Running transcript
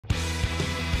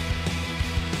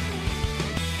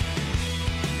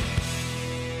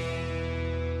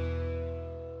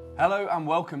Hello and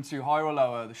welcome to Higher or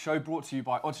Lower, the show brought to you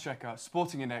by oddschecker,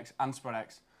 Sporting Index and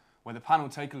SpreadX, where the panel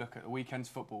take a look at the weekend's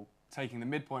football, taking the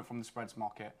midpoint from the spreads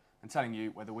market and telling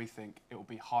you whether we think it will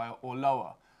be higher or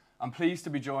lower. I'm pleased to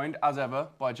be joined, as ever,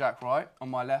 by Jack Wright on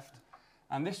my left.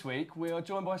 And this week, we are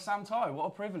joined by Sam Tighe. What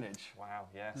a privilege. Wow,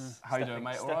 yes. How you doing,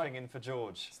 mate? All right? Stepping in for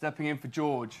George. Stepping in for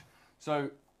George. So,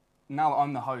 now that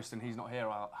I'm the host and he's not here,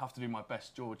 I'll have to do my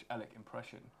best George Ellick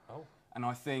impression. Oh. And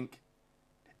I think,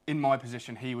 in my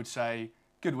position, he would say,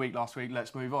 good week last week,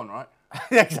 let's move on, right?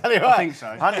 Yeah, exactly right. I think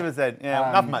so. 100%.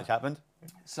 Yeah, nothing much happened.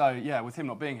 So, yeah, with him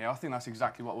not being here, I think that's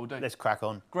exactly what we'll do. Let's crack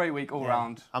on. Great week all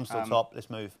round. I'm still top. Let's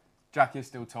move. Jack is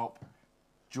still top.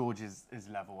 George is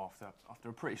level after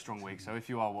a pretty strong week. So if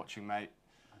you are watching, mate,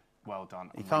 well done.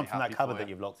 He can't from that cupboard that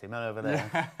you've locked him over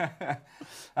there.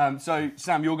 Yeah. So,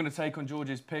 Sam, you're going to take on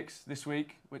George's picks this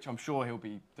week, which I'm sure he'll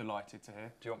be delighted to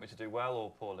hear. Do you want me to do well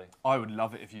or poorly? I would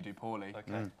love it if you do poorly.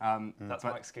 Okay. That's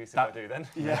my excuse if I do then.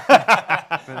 Yeah.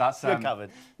 But that's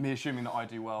covered. Me assuming that I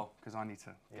do well because I need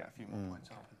to get a few more points.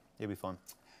 You'll be fine.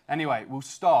 Anyway, we'll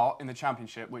start in the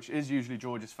Championship, which is usually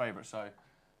George's favourite, so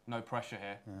no pressure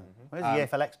here. Where's the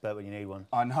EFL expert when you need one?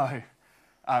 I know.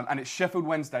 And it's Sheffield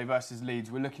Wednesday versus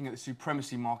Leeds. We're looking at the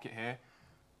supremacy market here,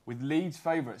 with Leeds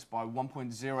favourites by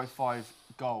 1.05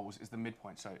 goals is the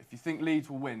midpoint. So if you think Leeds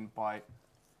will win by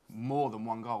more than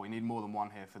one goal, we need more than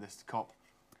one here for this to cop.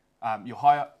 You're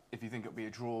higher. If you think it'll be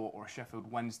a draw or a Sheffield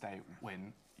Wednesday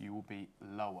win, you will be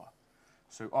lower.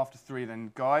 So after three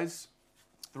then, guys.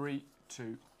 3,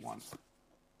 2, 1.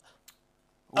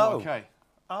 Okay.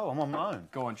 Oh, I'm on my own.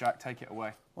 Go on, Jack. Take it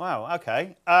away. Wow,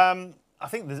 okay. I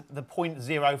think the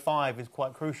 0.05 is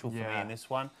quite crucial for me in this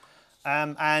one.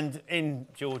 And in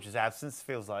George's absence,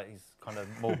 feels like he's kind of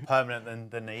more permanent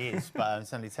than he is, but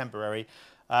it's only temporary.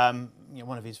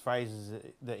 One of his phrases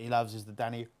that he loves is the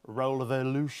Danny roll of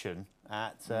evolution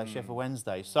at Sheffield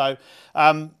Wednesday. So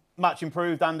much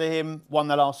improved under him, won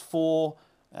the last 4.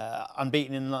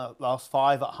 Unbeaten in the last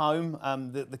 5 at home.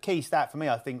 The key stat for me,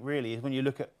 I think, really, is when you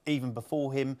look at even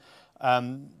before him,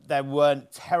 they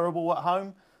weren't terrible at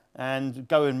home. And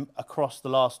going across the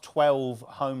last 12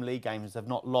 home league games, they've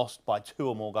not lost by 2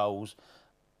 or more goals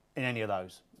in any of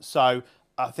those. So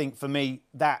I think for me,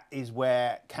 that is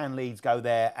where can Leeds go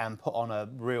there and put on a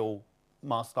real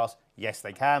masterclass? Yes,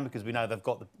 they can, because we know they've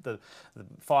got the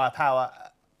firepower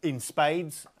in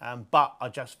spades, but I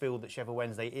just feel that Sheffield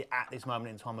Wednesday at this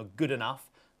moment in time are good enough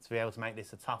to be able to make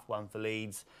this a tough one for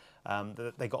Leeds.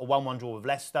 They got a 1-1 draw with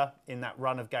Leicester in that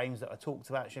run of games that I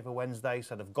talked about, Sheffield Wednesday,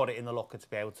 so they've got it in the locker to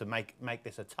be able to make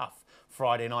this a tough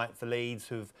Friday night for Leeds,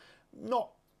 who've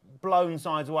not blown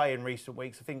sides away in recent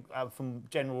weeks. I think from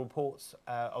general reports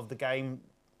of the game,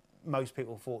 most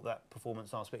people thought that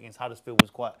performance last week against Huddersfield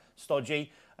was quite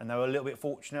stodgy, and they were a little bit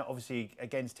fortunate, obviously,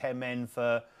 against 10 men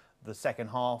for the second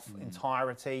half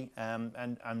entirety,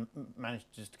 and managed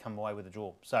just to come away with a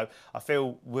draw. So I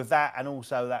feel with that, and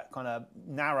also that kind of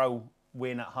narrow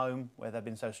win at home where they've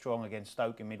been so strong against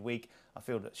Stoke in midweek, I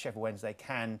feel that Sheffield Wednesday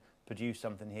can produce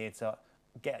something here to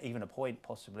get even a point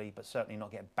possibly, but certainly not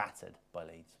get battered by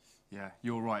Leeds. Yeah,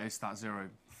 you're right. It's that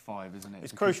 0.5, isn't it?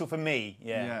 It's crucial for me,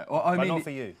 yeah. Well, I mean, not for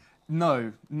you.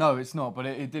 No, it's not. But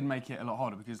it did make it a lot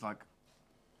harder because,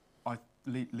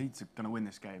 Leeds are going to win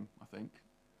this game, I think.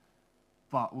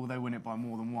 But will they win it by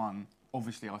more than one?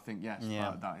 Obviously, I think yes.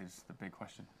 Yeah. But that is the big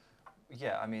question.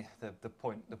 Yeah, I mean, the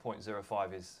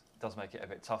 0.05 does make it a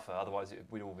bit tougher. Otherwise,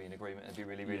 we'd all be in agreement. It'd be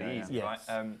really, really easy, Yes.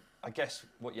 right? I guess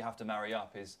what you have to marry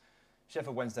up is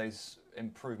Sheffield Wednesday's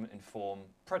improvement in form,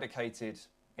 predicated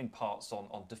in parts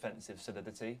on defensive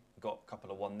solidity. We've got a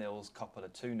couple of 1-0s, couple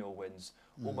of 2-0 wins,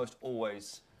 almost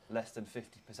always less than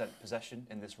 50% possession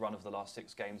in this run of the last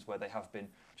 6 games where they have been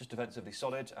just defensively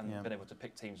solid and been able to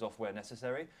pick teams off where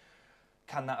necessary.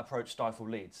 Can that approach stifle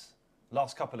Leeds?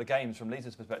 Last couple of games from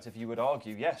Leeds' perspective, you would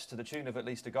argue, yes, to the tune of at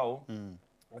least a goal.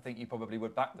 I think you probably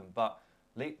would back them. But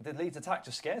the Leeds attack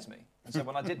just scares me. And so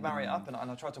when I did marry it up and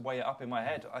I tried to weigh it up in my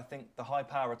head, I think the high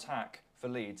power attack for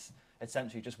Leeds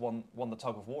essentially just won the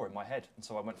tug of war in my head. And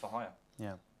so I went for higher.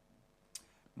 Yeah.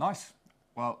 Nice.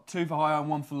 Well, 2 for higher and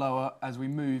 1 for lower as we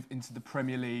move into the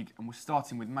Premier League, and we're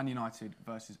starting with Man United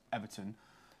versus Everton.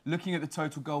 Looking at the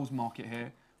total goals market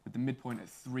here, with the midpoint at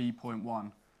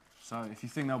 3.1. So if you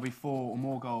think there'll be 4 or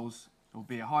more goals, it will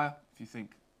be a higher. If you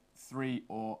think 3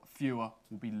 or fewer,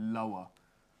 will be lower.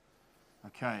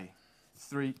 Okay,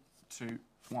 3, 2,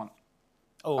 1.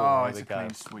 Oh, it's a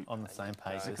clean sweep. On the same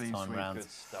pace this clean time sweep. round.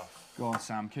 Good stuff. Go on,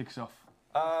 Sam, kick us off.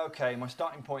 Okay, my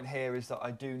starting point here is that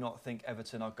I do not think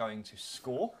Everton are going to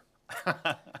score.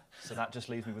 So that just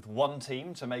leaves me with one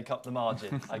team to make up the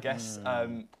margin, I guess.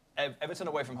 Everton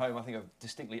away from home, I think, are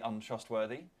distinctly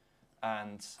untrustworthy.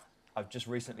 And I've just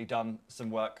recently done some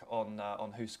work on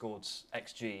WhoScored's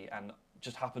XG and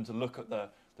just happened to look at the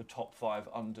top 5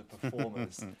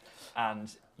 underperformers.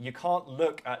 And you can't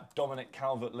look at Dominic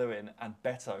Calvert-Lewin and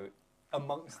Beto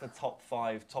amongst the top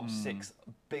 5, top 6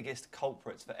 biggest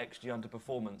culprits for XG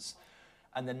underperformance,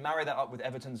 and then marry that up with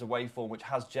Everton's away form, which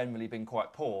has generally been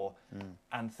quite poor,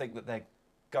 and think that they're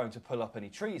going to pull up any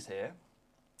trees here.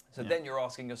 So then you're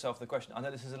asking yourself the question, I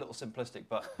know this is a little simplistic,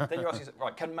 but then you're asking,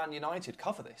 right, can Man United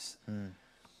cover this?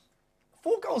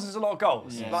 4 goals is a lot of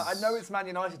goals. Yes. Like, I know it's Man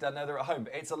United, I know they're at home,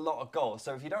 but it's a lot of goals.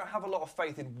 So if you don't have a lot of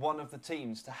faith in one of the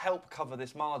teams to help cover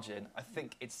this margin, I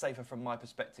think it's safer from my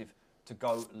perspective to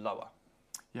go lower.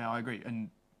 Yeah, I agree. And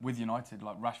with United,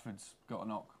 like Rashford's got a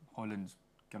knock, Højlund's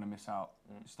going to miss out.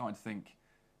 You're starting to think,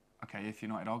 okay, if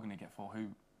United are going to get 4,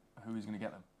 who is going to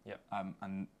get them? Yeah.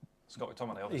 And Scott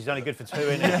McTominay, obviously. He's only good for 2,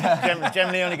 isn't he?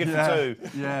 Generally only good for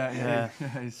 2. Yeah,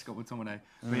 he's Scott McTominay.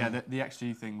 But yeah, the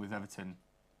XG thing with Everton,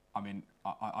 I mean,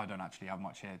 I don't actually have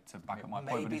much here to back up my point,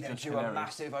 but maybe it's they're just due hilarious. a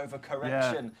massive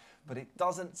overcorrection, but it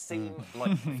doesn't seem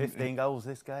like 15 goals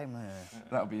this game.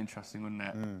 That would be interesting, wouldn't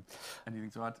it?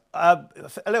 Anything to add?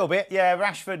 A little bit, yeah.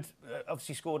 Rashford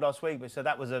obviously scored last week, but so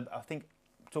that was I think,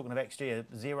 talking of XG, a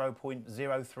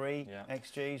 0.03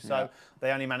 XG. So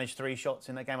they only managed 3 shots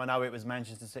in that game. I know it was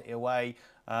Manchester City away.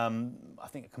 I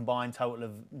think a combined total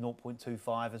of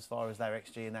 0.25 as far as their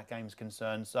XG in that game is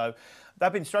concerned. So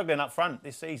they've been struggling up front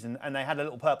this season, and they had a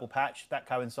little purple patch that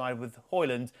coincided with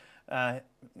Højlund,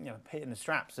 hitting the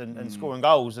straps and scoring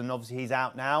goals. And obviously he's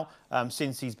out now.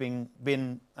 Since he's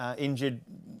been injured,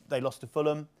 they lost to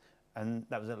Fulham, and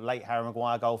that was a late Harry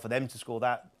Maguire goal for them to score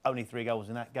that. Only 3 goals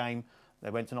in that game. They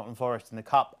went to Nottingham Forest in the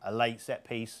Cup, a late set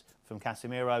piece from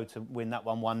Casemiro to win that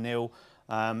one 1-0.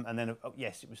 And then,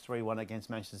 yes, it was 3-1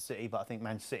 against Manchester City, but I think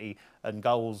Manchester City and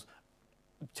goals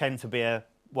tend to be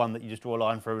one that you just draw a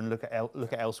line through and look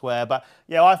at elsewhere. But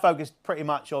yeah, I focused pretty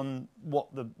much on what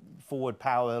the forward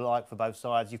power are like for both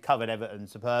sides. You've covered Everton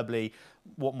superbly.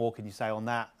 What more can you say on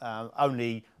that?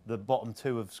 Only the bottom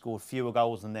 2 have scored fewer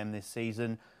goals than them this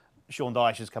season. Sean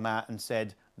Dyche has come out and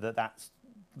said that that's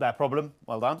their problem.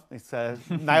 Well done. It's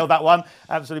nailed that one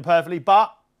absolutely perfectly.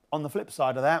 But on the flip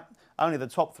side of that, only the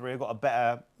top 3 have got a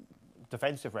better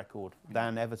defensive record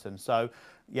than Everton. So,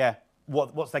 yeah,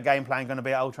 what's their game plan going to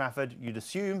be at Old Trafford? You'd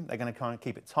assume they're going to kind of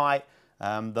keep it tight.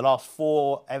 The last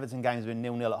 4 Everton games have been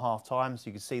 0-0 at half-time, so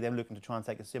you can see them looking to try and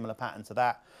take a similar pattern to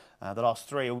that. The last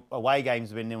 3 away games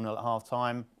have been 0-0 at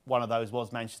half-time. One of those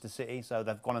was Manchester City, so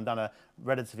they've gone and done a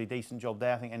relatively decent job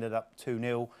there. I think ended up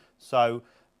 2-0. So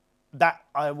that,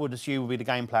 I would assume, would be the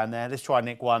game plan there. Let's try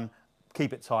nick 1,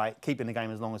 keep it tight, keep in the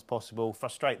game as long as possible,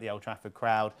 frustrate the Old Trafford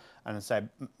crowd, and as I said,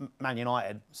 Man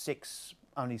United,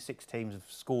 only 6 teams have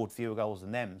scored fewer goals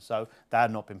than them, so they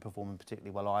have not been performing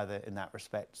particularly well either in that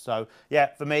respect. So, yeah,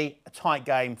 for me, a tight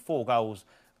game, 4 goals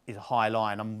is a high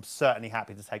line. I'm certainly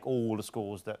happy to take all the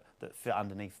scores that fit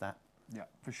underneath that. Yeah,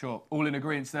 for sure. All in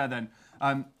agreement there then.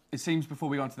 It seems before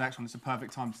we go on to the next one, it's a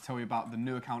perfect time to tell you about the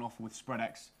new account offer with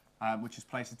SpreadX, which is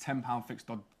place a £10 fixed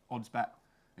odds bet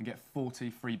and get 40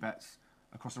 free bets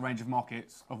across a range of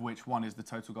markets, of which one is the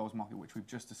total goals market, which we've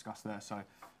just discussed there. So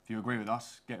if you agree with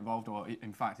us, get involved, or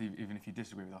in fact, even if you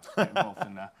disagree with us, get involved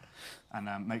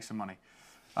and make some money.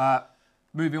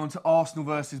 Moving on to Arsenal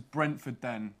versus Brentford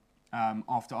then,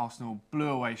 after Arsenal blew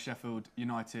away Sheffield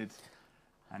United,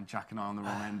 and Jack and I on the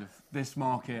wrong end of this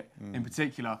market in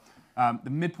particular. The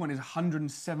midpoint is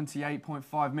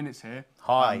 178.5 minutes here.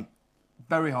 High.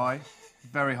 Very high.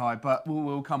 Very high, but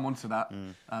we'll come on to that.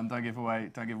 Don't give away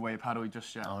your paddle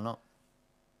just yet. Oh, not.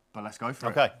 But let's go for it.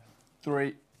 Okay.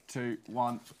 3, 2,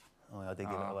 1. Oh, I did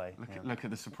give it away. Look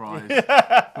at the surprise. Look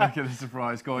at the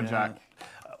surprise. Go on, Jack.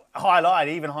 Highlighted,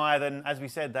 even higher than, as we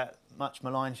said, that much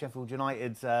maligned Sheffield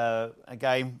United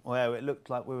game where it looked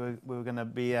like we were going to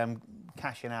be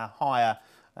cashing our higher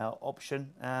option,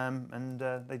 and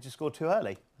they just scored too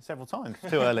early, several times,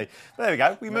 too early. But there we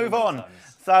go, we move on.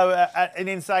 So an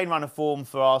insane run of form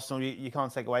for Arsenal, you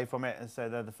can't take away from it. And so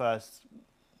they're the first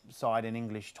side in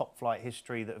English top flight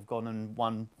history that have gone and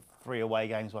won 3 away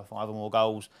games by 5 or more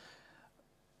goals.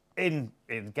 In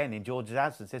George's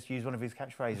absence, let's use one of his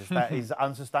catchphrases, that is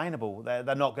unsustainable.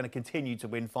 They're not going to continue to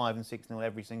win 5 and 6-0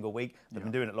 every single week. They've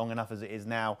been doing it long enough as it is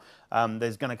now.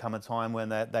 There's going to come a time when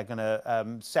they're going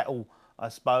to settle, I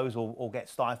suppose, or get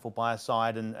stifled by a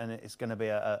side, and it's going to be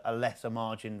a lesser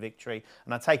margin victory.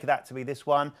 And I take that to be this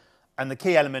one. And the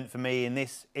key element for me in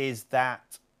this is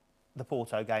that the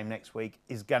Porto game next week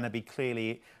is going to be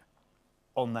clearly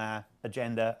on their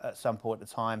agenda at some point in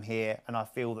time here. And I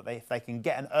feel that if they can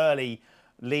get an early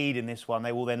lead in this one,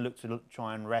 they will then look to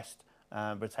try and rest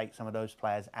rotate some of those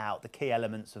players out, the key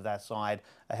elements of their side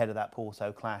ahead of that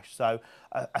Porto clash. So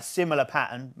a similar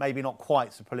pattern, maybe not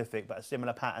quite so prolific, but a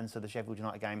similar pattern to the Sheffield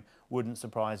United game wouldn't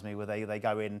surprise me, where they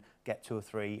go in, get 2 or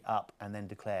 3 up and then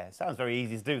declare. It sounds very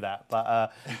easy to do that,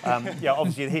 but yeah,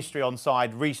 obviously the history on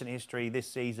side, recent history this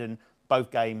season, both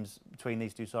games between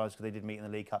these two sides, because they did meet in the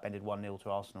League Cup, ended 1-0 to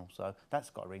Arsenal. So that's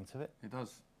got a ring to it. It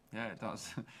does. Yeah, it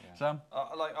does. Yeah. Sam?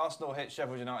 Like Arsenal hit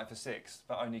Sheffield United for 6,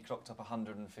 but only clocked up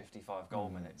 155 goal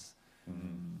minutes.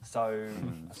 So,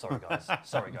 sorry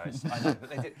guys. I know, but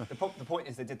they did, the point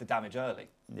is they did the damage early.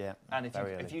 Yeah, and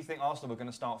if you think Arsenal were going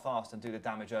to start fast and do the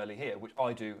damage early here, which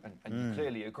I do, and you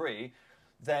clearly agree,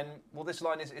 then, well, this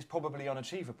line is probably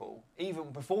unachievable.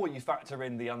 Even before you factor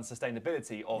in the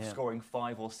unsustainability of scoring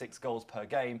 5 or 6 goals per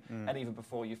game, and even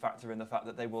before you factor in the fact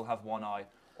that they will have one eye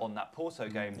on that Porto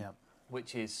game,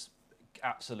 which is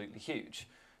absolutely huge.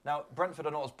 Now, Brentford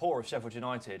are not as poor as Sheffield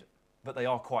United, but they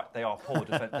are poor.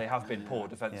 They have been poor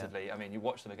defensively. I mean, you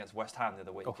watched them against West Ham the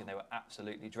other week, and they were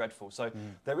absolutely dreadful. So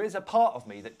there is a part of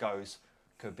me that goes,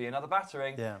 could be another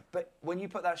battering. Yeah. But when you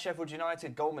put that Sheffield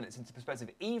United goal minutes into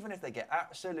perspective, even if they get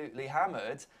absolutely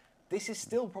hammered, this is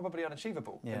still probably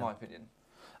unachievable, in my opinion.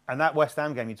 And that West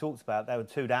Ham game you talked about, they were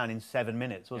 2 down in 7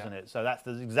 minutes, wasn't it? So that's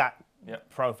the exact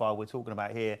profile we're talking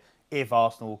about here. If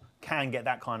Arsenal can get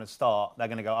that kind of start, they're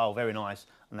going to go, oh, very nice,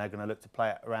 and they're going to look to play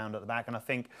it around at the back. And I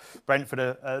think Brentford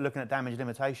are looking at damage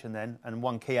limitation then, and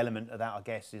one key element of that, I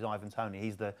guess, is Ivan Toney.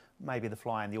 He's maybe the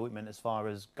fly in the ointment as far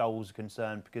as goals are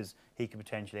concerned, because he could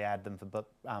potentially add them for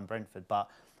Brentford. But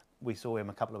we saw him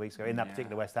a couple of weeks ago in that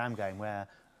particular West Ham game where,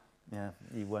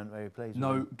 you weren't very pleased.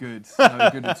 No good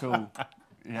at all.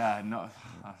 Yeah, not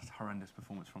a horrendous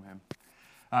performance from him.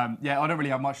 I don't really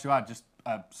have much to add. Just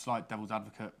a slight devil's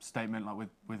advocate statement, like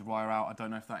with Wright out. I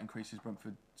don't know if that increases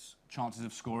Brentford's chances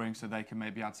of scoring, so they can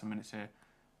maybe add some minutes here.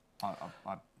 I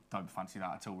don't fancy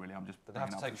that at all, really. I'm just. But they have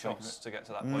to take shots to get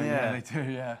to that point. Yeah, they do.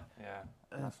 Yeah.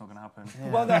 That's not going to happen. Yeah.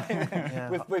 Well,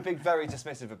 no, we're being very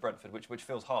dismissive of Brentford, which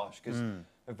feels harsh because they're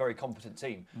a very competent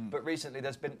team. But recently,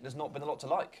 there's not been a lot to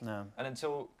like. No. And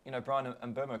until Brian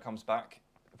and Burmo comes back,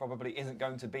 probably isn't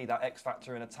going to be that X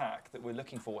factor in attack that we're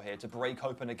looking for here to break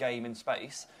open a game in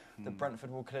space that Brentford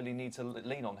will clearly need to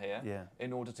lean on here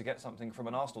in order to get something from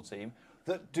an Arsenal team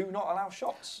that do not allow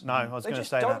shots. No, I was going to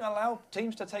say that. They just don't allow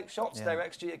teams to take shots. Their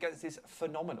XG against is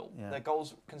phenomenal. Their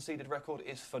goals conceded record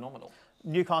is phenomenal.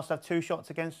 Newcastle have 2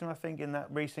 shots against them, I think, in that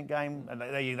recent game. And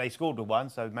they scored with 1,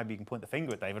 so maybe you can point the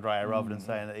finger at David Raya rather than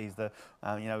saying that he's the,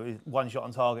 1 shot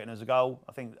on target and there's a goal.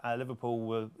 I think Liverpool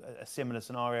were a similar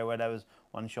scenario where there was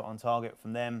 1 shot on target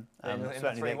from them.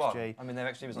 Certainly the XG. I mean, their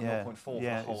XG was at 0.4 for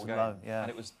the whole game. Low, and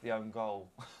it was the own goal.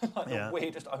 The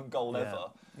weirdest own goal ever.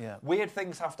 Yeah. Weird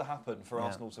things have to happen for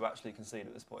Arsenal to actually concede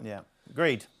at this point. Yeah,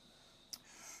 agreed.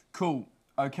 Cool.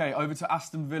 Okay, over to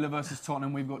Aston Villa versus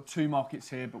Tottenham. We've got 2 markets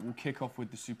here, but we'll kick off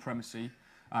with the supremacy,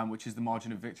 which is the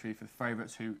margin of victory for the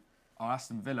favourites, who are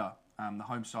Aston Villa. The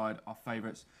home side are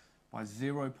favourites by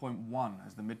 0.1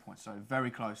 as the midpoint, so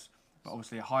very close. But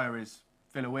obviously, higher is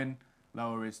Villa win,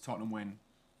 lower is Tottenham win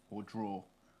or draw.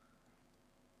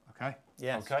 Okay?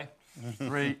 Yes. Okay.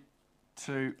 3,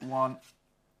 2, 1.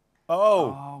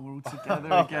 Oh, we're all together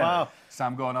again. Wow.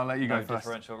 Sam, go on, I'll let you go first.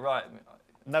 Differential. Right.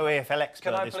 No EFL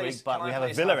expert this week, but we have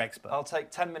a Villa expert. I'll take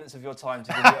 10 minutes of your time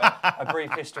to give you a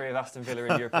brief history of Aston Villa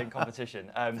in European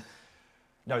competition.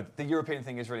 No, the European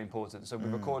thing is really important. So we're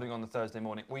recording on the Thursday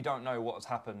morning. We don't know what has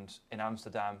happened in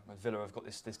Amsterdam. Villa have got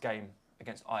this game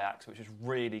against Ajax, which is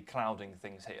really clouding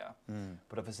things here.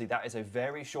 But obviously that is a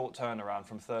very short turnaround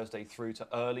from Thursday through to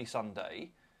early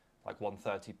Sunday, like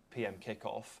 1:30 p.m.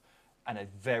 kickoff, and a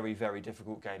very, very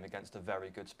difficult game against a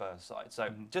very good Spurs side. So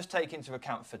just take into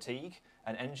account fatigue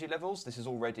and energy levels. This is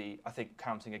already, I think,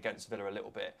 counting against Villa a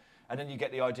little bit. And then you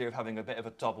get the idea of having a bit of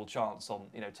a double chance on,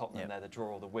 Tottenham there, the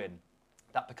draw or the win.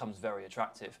 That becomes very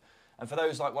attractive. And for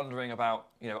those wondering about,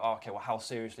 how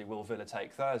seriously will Villa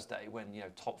take Thursday when,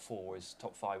 top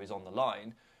 5 is on the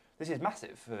line? This is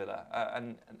massive for Villa.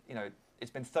 And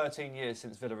it's been 13 years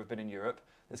since Villa have been in Europe.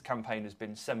 This campaign has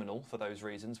been seminal for those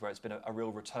reasons, where it's been a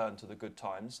real return to the good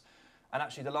times. And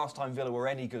actually, the last time Villa were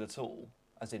any good at all,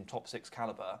 as in top 6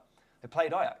 calibre, they played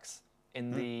Ajax in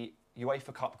the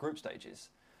UEFA Cup group stages.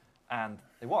 And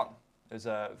they won. There's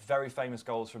very famous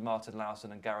goals from Martin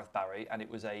Laursen and Gareth Barry, and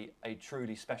it was a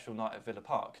truly special night at Villa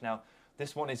Park. Now,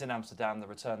 this one is in Amsterdam. The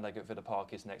return leg at Villa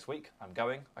Park is next week. I'm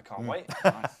going. I can't wait.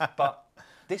 But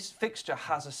this fixture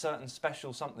has a certain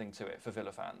special something to it for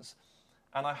Villa fans.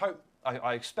 And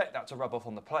I expect that to rub off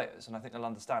on the players, and I think they'll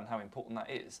understand how important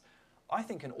that is. I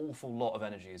think an awful lot of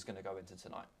energy is going to go into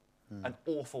tonight. An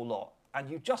awful lot. and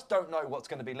you just don't know what's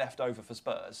going to be left over for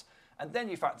Spurs. And then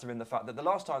you factor in the fact that the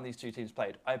last time these two teams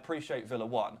played, I appreciate Villa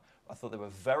won. I thought they were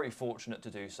very fortunate to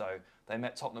do so. They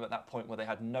met Tottenham at that point where they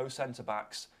had no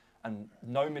centre-backs and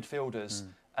no midfielders,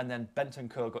 and then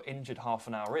Bentancur got injured half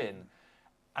an hour in,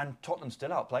 and Tottenham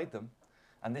still outplayed them.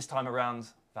 And this time around,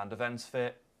 Van der Ven's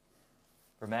fit,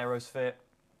 Romero's fit,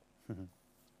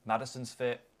 Maddison's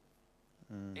fit.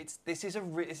 This is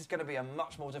going to be a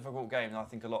much more difficult game than I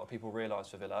think a lot of people realise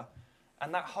for Villa.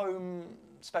 And that home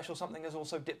special something has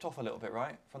also dipped off a little bit,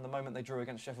 right? From the moment they drew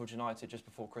against Sheffield United just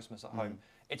before Christmas at home.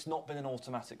 It's not been an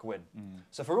automatic win.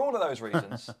 So for all of those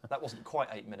reasons, that wasn't quite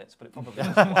 8 minutes, but it probably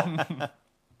was well.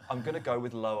 I'm going to go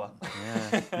with lower.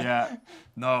 Yeah.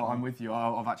 No, I'm with you.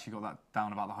 I've actually got that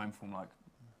down about the home form. Like,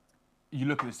 you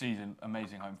look at the season,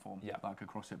 amazing home form, like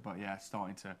across it. But yeah,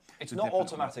 starting to. It's not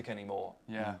automatic anymore.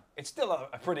 Yeah. It's still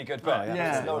a pretty good bet. But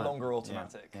it's no longer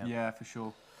automatic. Yeah, for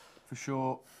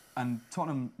sure. And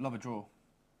Tottenham love a draw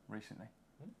recently,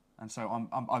 and so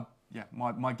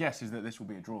my guess is that this will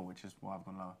be a draw, which is why I've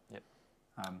gone lower. Yep.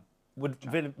 Would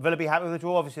Villa be happy with the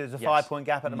draw? Obviously, there's a 5-point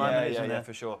gap at the moment, isn't there? Yeah,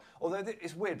 for sure. Although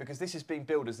it's weird because this is being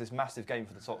billed as this massive game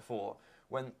for the top four,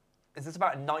 when there's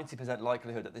about a 90%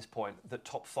 likelihood at this point that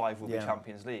top 5 will be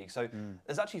Champions League. So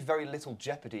there's actually very little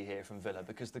jeopardy here from Villa,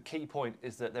 because the key point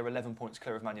is that they're 11 points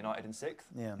clear of Man United in 6th.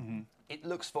 Yeah. It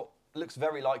looks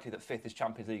very likely that 5th is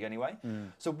Champions League anyway.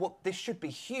 So this should be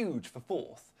huge for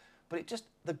 4th, but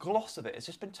the gloss of it has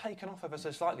just been taken off ever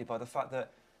so slightly by the fact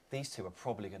that these two are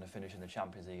probably going to finish in the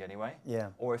Champions League anyway. Yeah.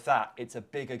 Or if that, it's a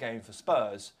bigger game for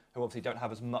Spurs, who obviously don't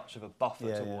have as much of a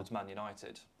buffer towards Man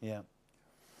United. Yeah.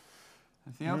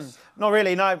 Anything else? Not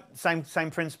really, no.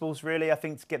 Same principles, really. I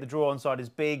think to get the draw on side is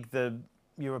big. The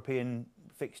European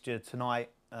fixture tonight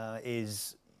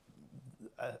is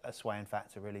a swaying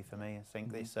factor, really, for me. I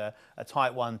think it's a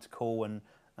tight one to call, and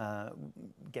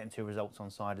getting 2 results on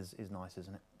side is nice,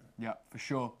 isn't it? Yeah, for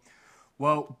sure.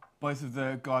 Well, both of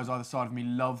the guys either side of me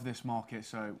love this market,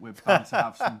 so we're bound to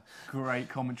have some great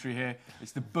commentary here.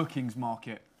 It's the bookings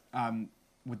market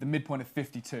with the midpoint of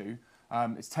 52.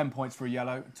 It's 10 points for a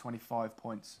yellow and 25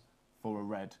 points for a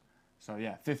red. So,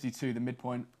 yeah, 52, the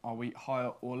midpoint. Are we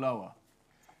higher or lower?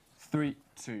 3,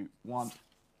 2, 1.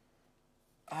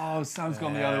 Oh, Sam's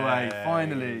gone the other way,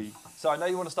 finally. So I know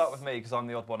you want to start with me because I'm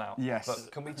the odd one out. Yes.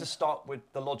 But can we just start with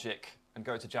the logic and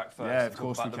go to Jack first and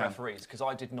talk about the referees? Because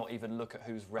I did not even look at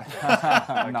who's referees.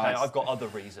 Okay, nice. I've got other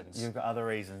reasons. You've got other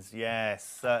reasons,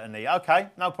 yes, certainly. Okay,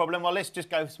 no problem. Well, let's just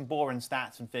go for some boring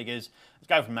stats and figures. Let's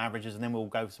go from averages, and then we'll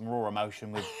go for some raw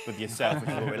emotion with yourself, which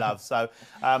is what we love. So,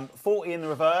 40 in the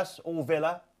reverse, all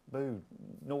Villa. Boo,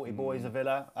 naughty boys of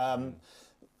Villa.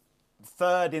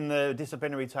 3rd in the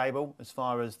disciplinary table, as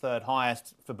far as 3rd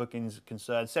highest for bookings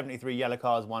concerned. 73 yellow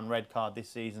cards, 1 red card this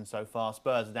season so far.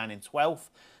 Spurs are down in 12th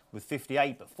with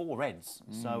 58, but 4 reds.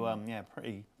 So,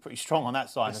 pretty strong on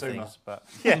that side of things. But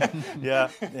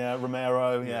yeah,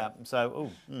 Romero,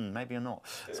 So, maybe or not.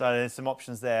 So there's some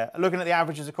options there. Looking at the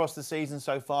averages across the season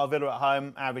so far, Villa at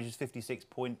home, average is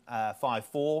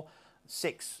 56.54.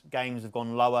 6 games have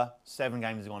gone lower, 7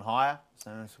 games have gone higher.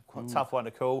 So it's quite a tough one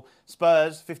to call.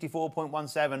 Spurs,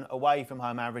 54.17 away from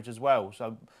home average as well.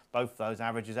 So both those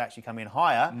averages actually come in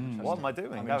higher. What am I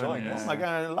doing? I'm enjoying this. What am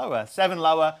I going lower? 7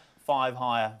 lower, 5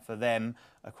 higher for them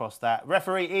across that.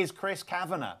 Referee is Chris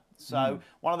Kavanagh. So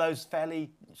one of those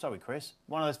fairly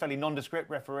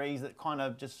nondescript referees that kind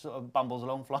of just sort of bumbles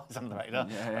along, flies under the radar.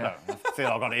 I feel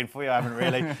I got it in for you, I haven't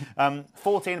really.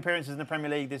 14 appearances in the Premier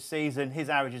League this season. His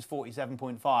average is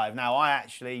 47.5. Now, I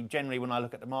actually, generally, when I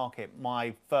look at the market,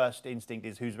 my first instinct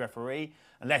is who's referee.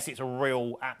 Unless it's a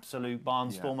real absolute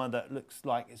barnstormer that looks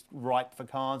like it's ripe for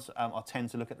cards, I tend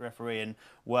to look at the referee and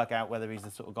work out whether he's the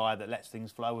sort of guy that lets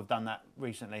things flow. We've done that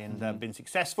recently and been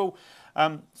successful.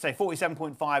 Say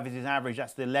 47.5 is his average.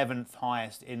 That's the 11th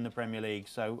highest in the Premier League,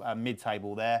 so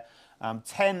mid-table there.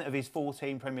 10 of his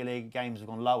 14 Premier League games have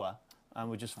gone lower,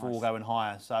 with just 4 going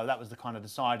higher. So that was the kind of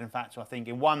deciding factor, I think,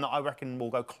 in one that I reckon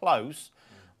will go close,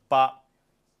 but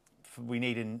we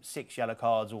need in 6 yellow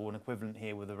cards or an equivalent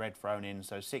here with a red thrown in.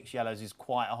 So 6 yellows is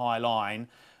quite a high line.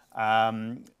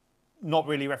 Not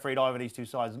really refereed either of these two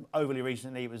sides. Overly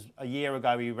recently, it was a year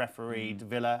ago he refereed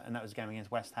Villa, and that was a game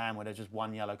against West Ham where there's just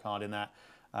 1 yellow card in that.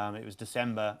 It was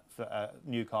December for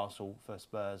Newcastle for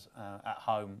Spurs at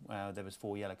home. There was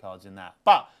 4 yellow cards in that.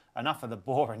 But enough of the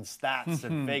boring stats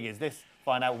and figures. Let's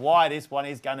find out why this one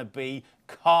is going to be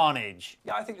carnage.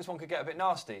 Yeah, I think this one could get a bit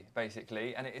nasty,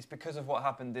 basically, and it's because of what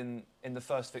happened in the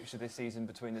first fixture this season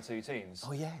between the two teams.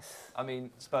 Oh, yes. I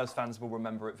mean, Spurs fans will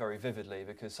remember it very vividly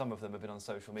because some of them have been on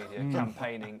social media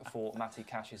campaigning for Matty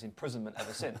Cash's imprisonment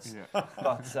ever since.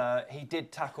 But he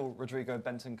did tackle Rodrigo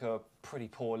Bentancur pretty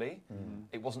poorly.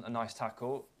 It wasn't a nice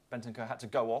tackle. Bentancur had to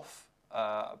go off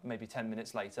maybe 10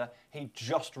 minutes later. He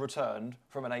just returned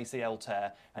from an ACL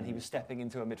tear, and he was stepping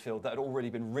into a midfield that had already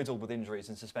been riddled with injuries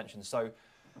and suspensions. So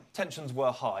tensions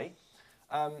were high.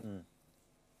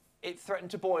 It threatened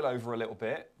to boil over a little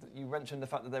bit. You mentioned the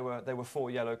fact that there were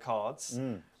 4 yellow cards.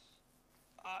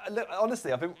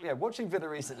 Honestly, I've been watching Villa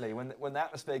recently. When the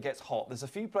atmosphere gets hot, there's a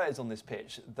few players on this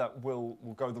pitch that will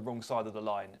go the wrong side of the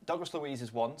line. Douglas Luiz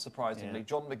is one, surprisingly. Yeah.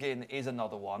 John McGinn is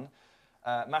another one.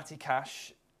 Matty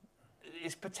Cash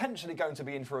is potentially going to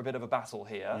be in for a bit of a battle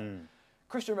here.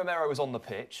 Christian Romero is on the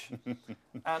pitch,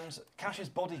 and Cash's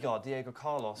bodyguard, Diego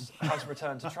Carlos, has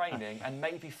returned to training and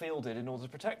may be fielded in order to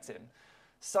protect him.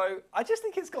 So I just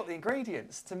think it's got the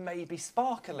ingredients to maybe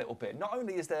spark a little bit. Not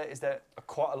only is there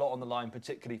quite a lot on the line,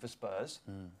 particularly for Spurs.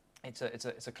 It's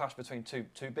a clash between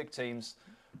two big teams,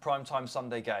 primetime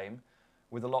Sunday game,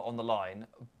 with a lot on the line.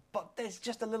 But there's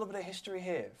just a little bit of history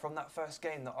here from that first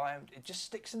game that it just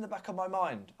sticks in the back of my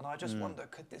mind, and I just wonder,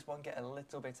 could this one get a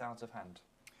little bit out of hand?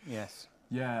 Yes.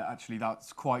 Yeah, actually,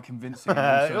 that's quite convincing.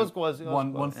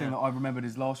 One thing that I remembered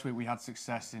is last week we had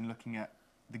success in looking at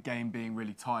the game being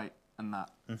really tight, and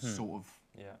that sort of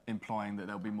implying that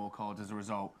there'll be more cards as a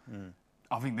result.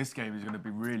 I think this game is going to be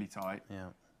really tight. Yeah.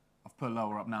 I've put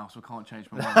lower up now, so I can't change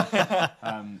my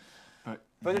mind.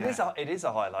 But it is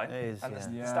a highlight, and the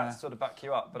stats sort of back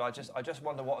you up. But I just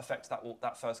wonder what effect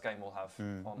that first game will have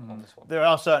on this one. There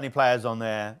are certainly players on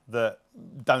there that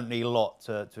don't need a lot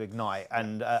to ignite,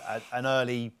 and an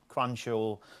early crunch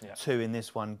or two in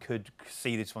this one could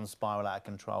see this one spiral out of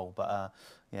control. But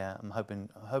I'm hoping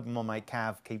my mate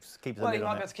Cav keeps a lid on it. Well, he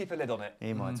might be able to keep a lid on it.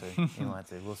 He might do. He might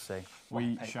do. We'll see.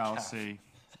 We shall see.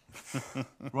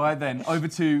 Right then, over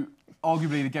to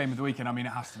arguably the game of the weekend. I mean,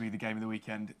 it has to be the game of the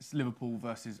weekend. It's Liverpool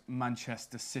versus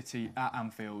Manchester City at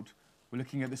Anfield. We're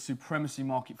looking at the supremacy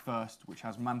market first, which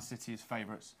has Man City as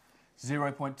favourites.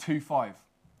 0.25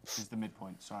 is the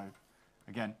midpoint. So,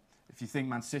 again, if you think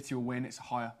Man City will win, it's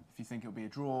higher. If you think it'll be a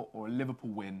draw or a Liverpool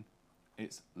win,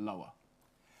 it's lower.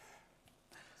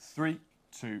 3,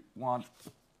 2, 1.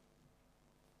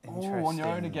 Oh, on your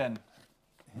own again.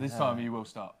 This time you will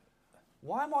start.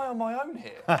 Why am I on my own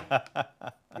here?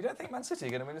 You don't think Man City are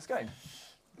going to win this game?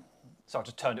 So I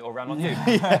just turned it all around on you.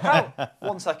 How?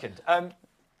 1 second.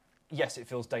 Yes, it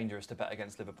feels dangerous to bet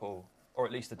against Liverpool, or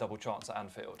at least a double chance at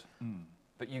Anfield.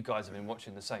 But you guys have been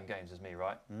watching the same games as me,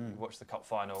 right? You watched the Cup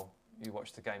final, you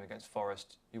watched the game against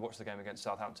Forest, you watched the game against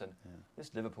Southampton. This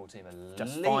Liverpool team are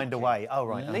just find a way. Oh,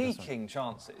 right. Leaking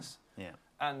chances. Yeah.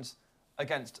 And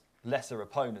against lesser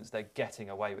opponents, they're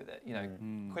getting away with it. You know,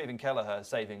 Quaven Kelleher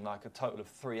saving like a total of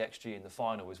 3 XG in the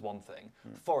final is one thing.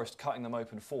 Forest cutting them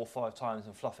open 4 or 5 times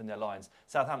and fluffing their lines.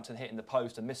 Southampton hitting the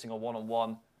post and missing a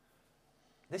one-on-one.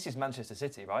 This is Manchester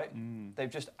City, right? They've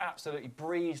just absolutely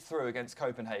breezed through against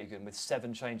Copenhagen with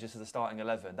 7 changes to the starting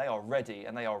 11. They are ready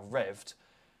and they are revved,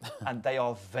 and they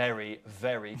are very,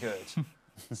 very good.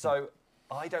 So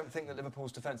I don't think that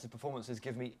Liverpool's defensive performances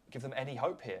give them any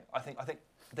hope here. I think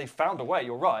they've found a way.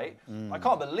 You're right. I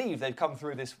can't believe they've come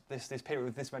through this period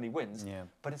with this many wins. Yeah.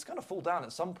 But it's going to fall down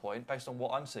at some point based on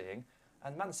what I'm seeing.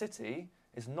 And Man City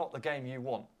is not the game you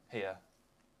want here.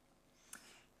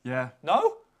 Yeah.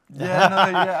 No? Yeah, no,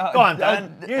 yeah. Go on,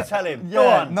 Dan. You tell him.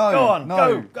 Yeah, go on.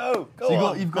 Go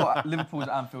so you've got Liverpool's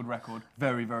Anfield record,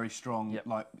 very, very strong,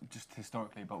 like just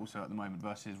historically, but also at the moment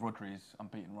versus Rodri's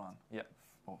unbeaten run. Yeah.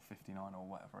 Or 59 or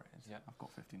whatever it is. Yeah. I've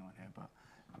got 59 here, but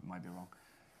I might be wrong.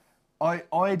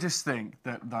 I just think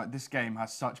that this game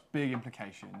has such big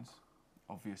implications,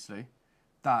 obviously,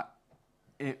 that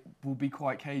it will be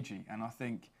quite cagey. And I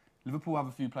think Liverpool have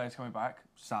a few players coming back,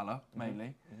 Salah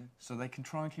mainly, so they can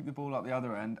try and keep the ball at the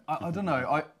other end. I don't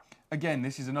know. Again,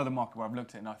 this is another market where I've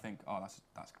looked at it and I think, oh,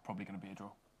 that's probably going to be a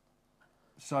draw.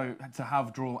 So to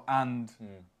have draw and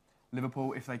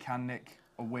Liverpool, if they can nick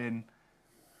a win,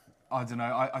 I don't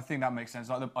know. I think that makes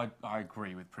sense. I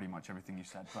agree with pretty much everything you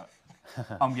said, but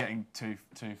I'm getting two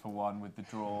for 1 with the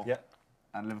draw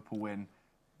and Liverpool win.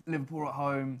 Liverpool at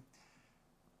home,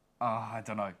 I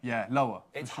don't know. Yeah, lower,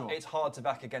 for sure. It's hard to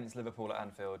back against Liverpool at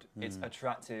Anfield. It's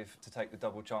attractive to take the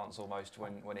double chance almost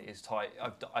when it is tight.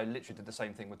 I literally did the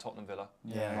same thing with Tottenham Villa.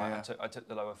 I took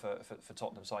the lower for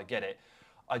Tottenham, so I get it.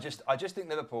 I just think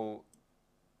Liverpool,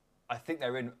 I think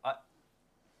they're in...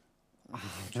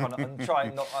 I'm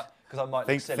trying not because I might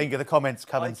think of the comments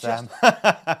coming, Sam.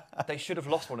 They should have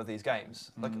lost one of these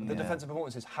games. The defensive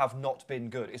performances have not been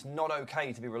good. It's not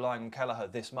okay to be relying on Kelleher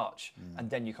this much, and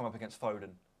then you come up against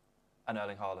Foden and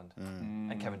Erling Haaland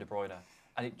and Kevin De Bruyne,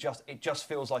 and it just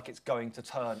feels like it's going to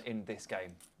turn in this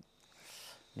game.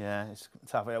 Yeah, it's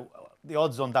tough. The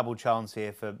odds on double chance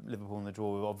here for Liverpool in the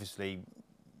draw are obviously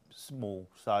small,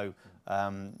 so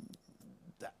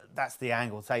that's the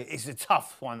angle. It's a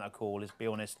tough one to call, let's be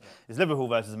honest. Yeah. It's Liverpool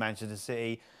versus Manchester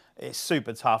City. It's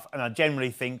super tough, and I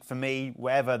generally think, for me,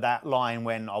 wherever that line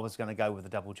went, I was going to go with a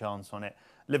double chance on it.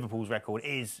 Liverpool's record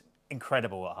is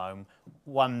incredible at home.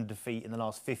 1 defeat in the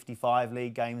last 55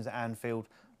 league games at Anfield,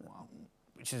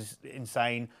 which is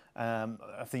insane.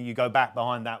 I think you go back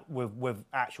behind that with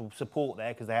actual support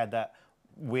there, because they had that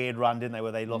weird run, didn't they,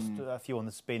 where they lost a few on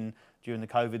the spin during the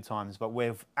COVID times. But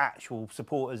with actual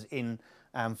supporters in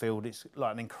Anfield, it's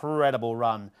like an incredible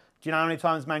run. Do you know how many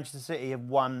times Manchester City have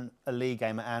won a league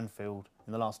game at Anfield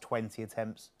in the last 20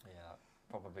 attempts? Yeah,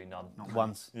 probably none.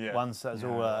 Once. Yeah. Once. That was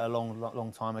all a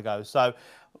long time ago. So,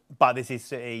 but this is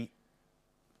City.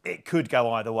 It could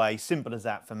go either way. Simple as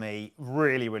that for me.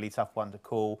 Really, really tough one to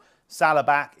call. Salah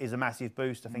back is a massive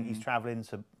boost. I think he's travelling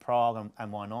to Prague,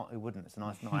 and why not? Who wouldn't? It's a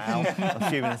nice night out. I'm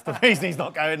assuming that's the reason he's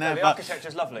not going there. The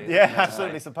architecture's lovely. Yeah,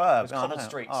 absolutely superb. It's cobbled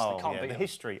streets. Oh, they can't yeah, beat the them.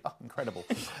 history. Oh, incredible.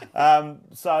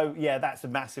 So, yeah, that's a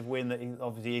massive win that he,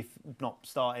 obviously, if not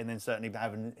starting, then certainly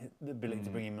having the ability to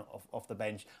bring him off the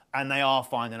bench. And they are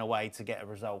finding a way to get a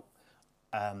result.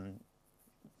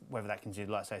 Whether that can do,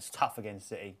 like I say, it's tough against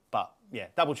City. But, yeah,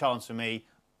 double chance for me.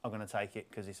 I'm going to take it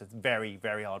because it's a very,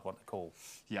 very hard one to call.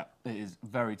 Yeah, it is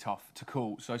very tough to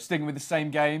call. So sticking with the same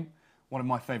game, one of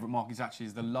my favourite markers actually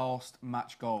is the last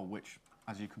match goal, which,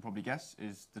 as you can probably guess,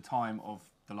 is the time of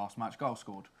the last match goal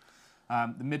scored.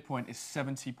 The midpoint is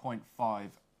 70.5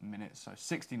 minutes, so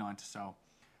 69 to sell,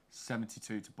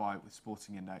 72 to buy with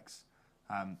Sporting Index.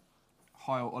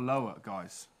 Higher or lower,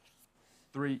 guys?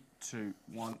 3, 2,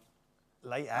 1.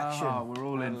 Late action. Oh, we're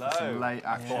all in for some late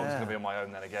action. I'm going to be on my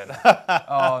own then again.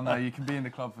 Oh, no, you can be in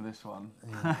the club for this one.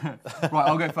 Yeah. Right,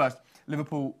 I'll go first.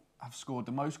 Liverpool have scored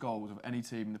the most goals of any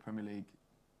team in the Premier League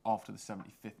after the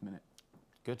 75th minute.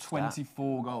 Good stat.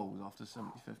 24 goals after the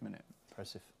 75th minute.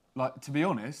 Impressive. Like, to be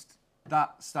honest,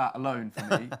 that stat alone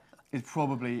for me is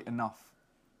probably enough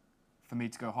for me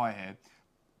to go high here.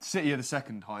 City are the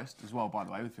second highest as well, by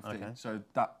the way, with 15. Okay. So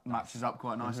that matches up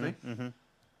quite nicely.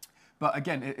 But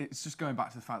again, it's just going back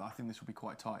to the fact that I think this will be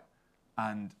quite tight.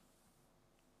 And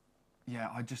yeah,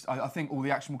 I think all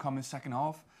the action will come in the second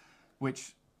half,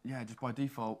 which, yeah, just by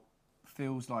default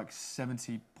feels like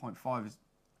 70.5 is,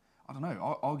 I don't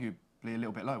know, arguably a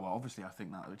little bit low. Well, obviously I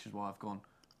think that, which is why I've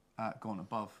gone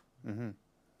above. And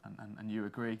you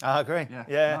agree? I agree.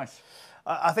 Yeah. Nice.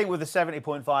 I think with the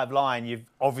 70.5 line, you've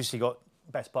obviously got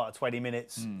best part of 20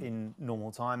 minutes in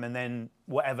normal time, and then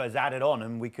whatever's added on,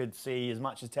 and we could see as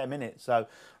much as 10 minutes. So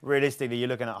realistically, you're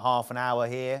looking at half an hour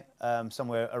here,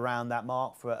 somewhere around that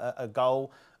mark for a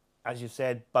goal. As you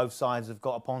said, both sides have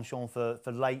got a penchant for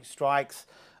late strikes.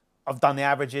 I've done the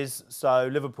averages. So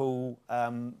Liverpool,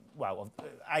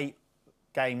 8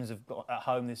 games have got at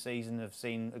home this season have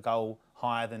seen a goal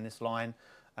higher than this line,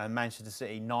 and Manchester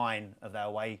City, 9 of their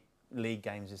away league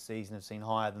games this season have seen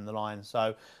higher than the line.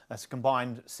 So that's a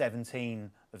combined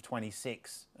 17 of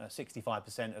 26,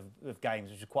 65% of games,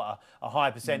 which is quite a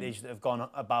high percentage that have gone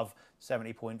above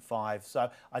 70.5. So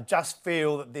I just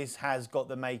feel that this has got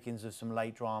the makings of some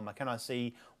late drama. Can I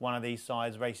see one of these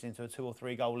sides racing into a 2 or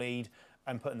 3 goal lead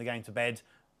and putting the game to bed?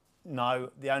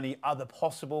 No. The only other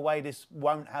possible way this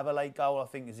won't have a late goal, I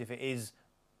think, is if it is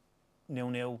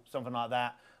 0-0, something like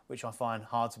that, which I find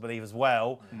hard to believe as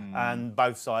well. And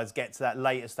both sides get to that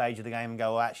later stage of the game and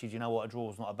go, well, actually, do you know what? A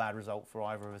draw is not a bad result for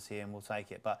either of us here, and we'll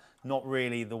take it. But not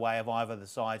really the way of either of the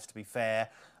sides, to be fair.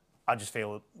 I just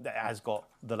feel that it has got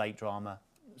the late drama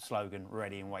slogan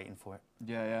ready and waiting for it.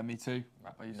 Yeah, me too.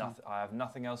 I have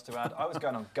nothing else to add. I was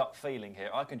going on gut feeling here.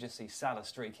 I can just see Salah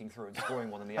streaking through and scoring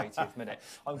one in the 80th minute.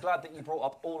 I'm glad that you brought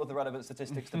up all of the relevant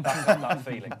statistics to back up that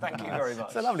feeling. Thank you very much.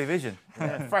 It's a lovely vision.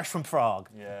 Fresh from Prague.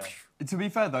 Yeah. To be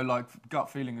fair though, like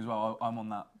gut feeling as well, I'm on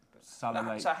that Salah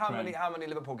late. So how many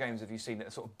Liverpool games have you seen that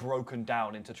are sort of broken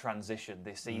down into transition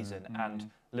this season and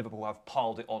Liverpool have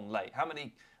piled it on late? How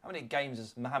many games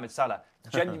has Mohamed Salah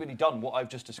genuinely done what I've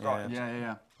just described?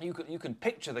 Yeah. You can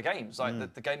picture the games,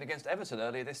 like the game against Everton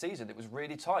earlier this season. It was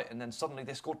really tight, and then suddenly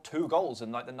they scored 2 goals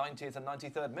in like the 90th and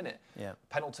 93rd minute. Yeah.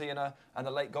 Penalty and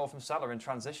a late goal from Salah in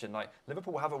transition. Like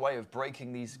Liverpool have a way of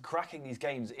cracking these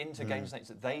games into game states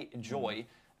that they enjoy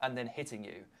and then hitting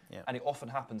you. Yeah. And it often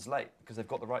happens late because they've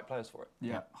got the right players for it.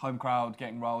 Yeah. Home crowd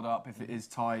getting riled up. If it is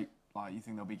tight, like you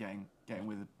think they'll be getting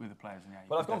with the players. And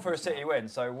well, I've gone for a City win,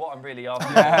 so what I'm really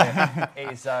after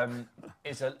is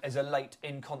a late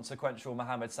inconsequential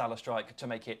Mohamed Salah strike to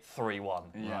make it 3-1.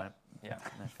 Yeah. Right. Yeah.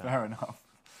 Fair enough.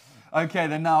 Okay,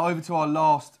 then now over to our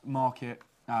last market,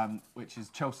 which is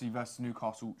Chelsea versus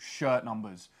Newcastle shirt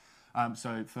numbers.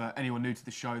 So for anyone new to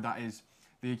the show, that is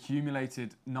the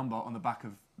accumulated number on the back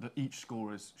of each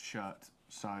scorer's shirt.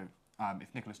 So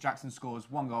if Nicholas Jackson scores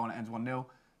 1 goal and it ends 1-0,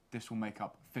 this will make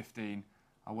up 15.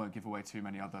 I won't give away too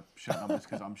many other shirt numbers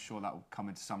because I'm sure that will come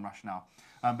into some rationale.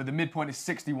 But the midpoint is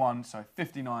 61, so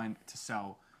 59 to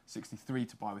sell, 63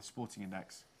 to buy with Sporting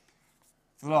Index.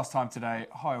 For the last time today,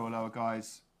 higher or lower,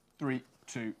 guys? 3,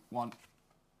 2, 1.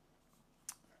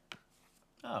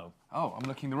 Oh, I'm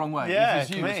looking the wrong way. Yeah,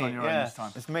 It's you that's on your own this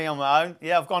time. It's me on my own.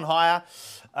 Yeah, I've gone higher.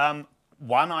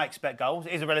 1, I expect goals.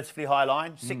 It is a relatively high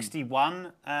line.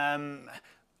 61.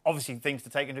 Obviously, things to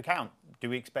take into account. Do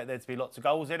we expect there to be lots of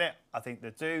goals in it? I think there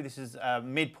do. This is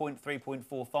midpoint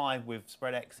 3.45 with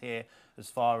spread X here as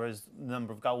far as the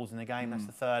number of goals in the game. That's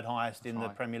the third highest in the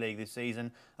Premier League this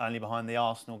season, only behind the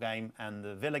Arsenal game and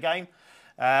the Villa game.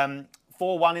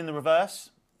 4-1 in the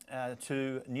reverse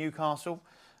to Newcastle,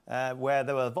 where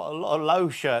there were a lot of low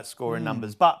shirt scoring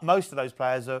numbers, but most of those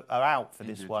players are out for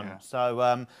this one. Yeah.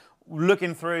 So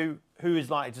looking through who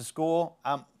is likely to score,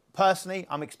 personally,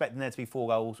 I'm expecting there to be 4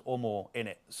 goals or more in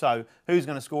it. So who's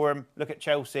going to score them? Look at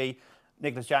Chelsea.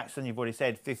 Nicholas Jackson, you've already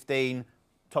said, 15.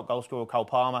 Top goal scorer, Cole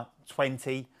Palmer,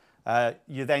 20.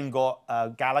 You then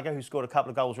got Gallagher, who scored a couple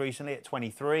of goals recently at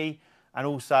 23. And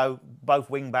also, both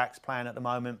wing-backs playing at the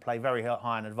moment, play very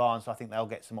high in advance. I think they'll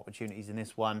get some opportunities in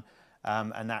this one.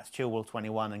 And that's Chilwell,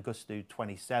 21, and Gustu,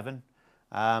 27.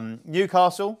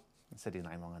 Newcastle. I said his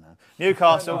name wrong, I know.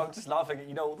 Newcastle. No, I'm just laughing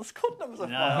at all the squad numbers of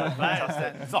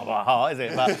it's not by heart, is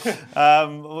it?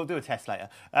 But we'll do a test later.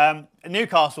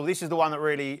 Newcastle, this is the one that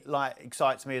really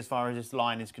excites me as far as this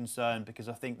line is concerned, because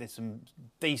I think there's some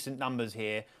decent numbers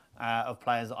here of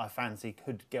players that I fancy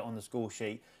could get on the score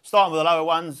sheet. Starting with the lower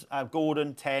ones,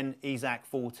 Gordon, 10, Isak,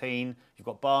 14. You've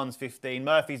got Barnes, 15.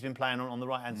 Murphy's been playing on the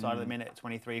right-hand side of the minute at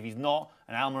 23. If he's not,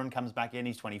 and Almiron comes back in,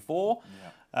 he's 24.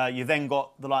 Yeah. You've then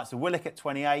got the likes of Willock at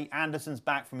 28. Anderson's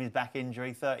back from his back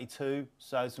injury, 32.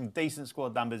 So some decent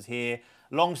squad numbers here.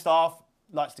 Longstaff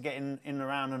likes to get in and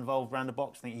around and involved around the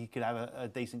box. I think he could have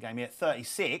a decent game here at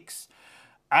 36.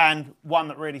 And one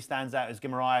that really stands out is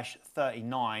Guimaraes,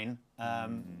 39. A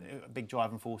big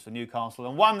driving force for Newcastle.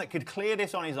 And one that could clear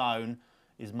this on his own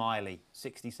is Miley,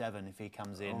 67. If he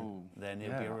comes in, then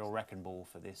he'll be a real wrecking ball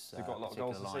for this. He's got a lot of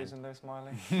goals this season, Lewis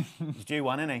Miley. He's due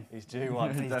one, isn't he? He's due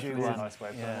one. He's due one. Nice way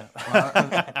of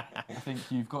putting it. I think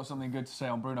you've got something good to say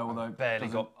on Bruno, although barely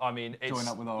got. I mean, it's, join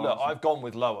up with our look, answer. I've gone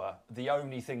with lower. The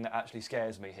only thing that actually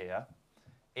scares me here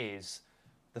is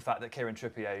the fact that Kieran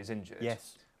Trippier is injured.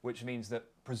 Yes. Which means that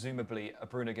presumably a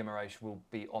Bruno Guimaraes will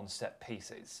be on set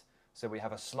pieces. So we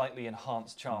have a slightly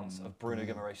enhanced chance of Bruno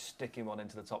Guimaraes sticking one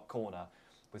into the top corner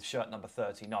with shirt number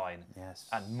 39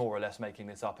 and more or less making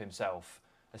this up himself,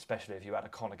 especially if you add a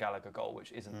Conor Gallagher goal,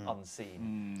 which isn't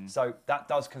unseen. So that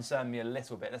does concern me a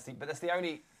little bit. That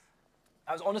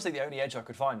was honestly the only edge I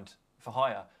could find for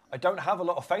higher. I don't have a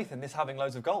lot of faith in this having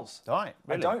loads of goals. Right,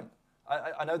 really? I don't.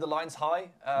 I know the line's high,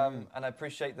 and I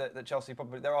appreciate that Chelsea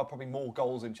there are probably more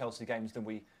goals in Chelsea games than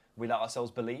we let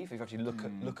ourselves believe. If you actually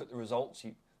look at the results,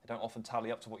 they don't often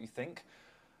tally up to what you think.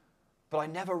 But I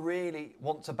never really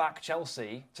want to back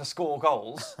Chelsea to score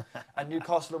goals, and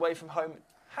Newcastle away from home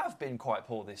have been quite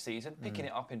poor this season, picking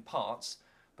it up in parts.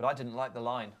 But I didn't like the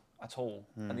line at all,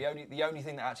 and the only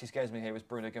thing that actually scares me here is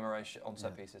Bruno Guimaraes on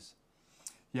set pieces.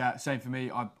 Yeah, same for me.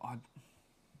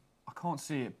 I can't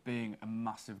see it being a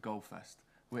massive goal fest,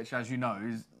 which, as you know,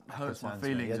 hurts my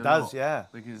feelings. It does, yeah.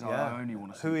 Because I only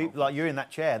want to see like you're in that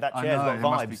chair. That chair's got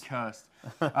vibes. It must be cursed.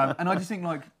 And I just think,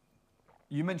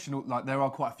 you mentioned, there are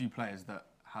quite a few players that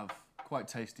have quite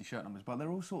tasty shirt numbers, but they're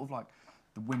all sort of like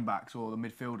the wing backs or the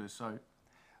midfielders. So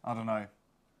I don't know.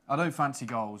 I don't fancy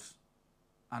goals,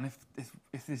 and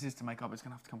if this is to make up, it's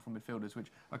going to have to come from midfielders.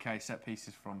 Which set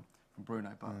pieces from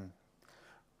Bruno, but.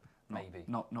 Maybe.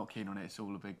 Not keen on it. It's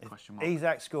all a big question mark.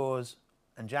 Isak scores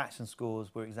and Jackson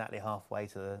scores. We're exactly halfway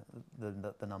to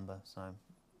the number. So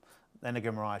then a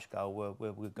Guimaraes goal,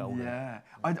 we're golden. Yeah.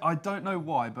 I don't know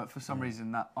why, but for some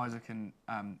reason that Isak and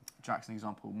Jackson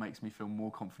example makes me feel more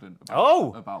confident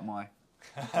about my...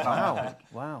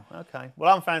 Wow. Okay.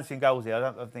 Well, I'm fancying goals here. I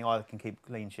don't think either can keep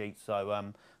clean sheets.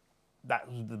 So that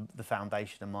was the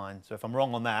foundation of mine. So if I'm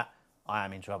wrong on that, I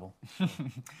am in trouble.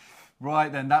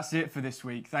 Right then, that's it for this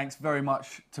week. Thanks very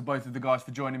much to both of the guys for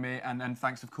joining me, and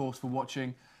thanks, of course, for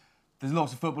watching. There's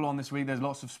lots of football on this week. There's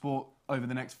lots of sport over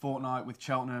the next fortnight with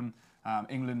Cheltenham,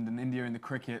 England and India in the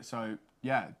cricket. So,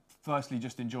 yeah, firstly,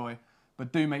 just enjoy.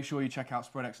 But do make sure you check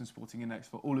out SpreadX and Sporting Index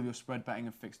for all of your spread betting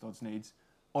and fixed odds needs.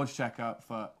 Oddschecker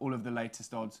for all of the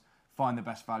latest odds. Find the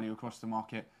best value across the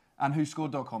market. And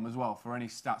WhoScored.com as well for any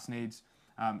stats needs.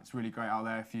 It's really great out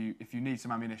there. If you need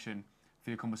some ammunition, for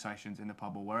your conversations in the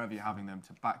pub or wherever you're having them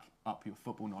to back up your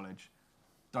football knowledge.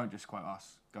 Don't just quote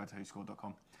us. Go to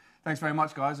WhoScored.com. Thanks very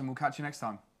much, guys, and we'll catch you next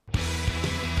time.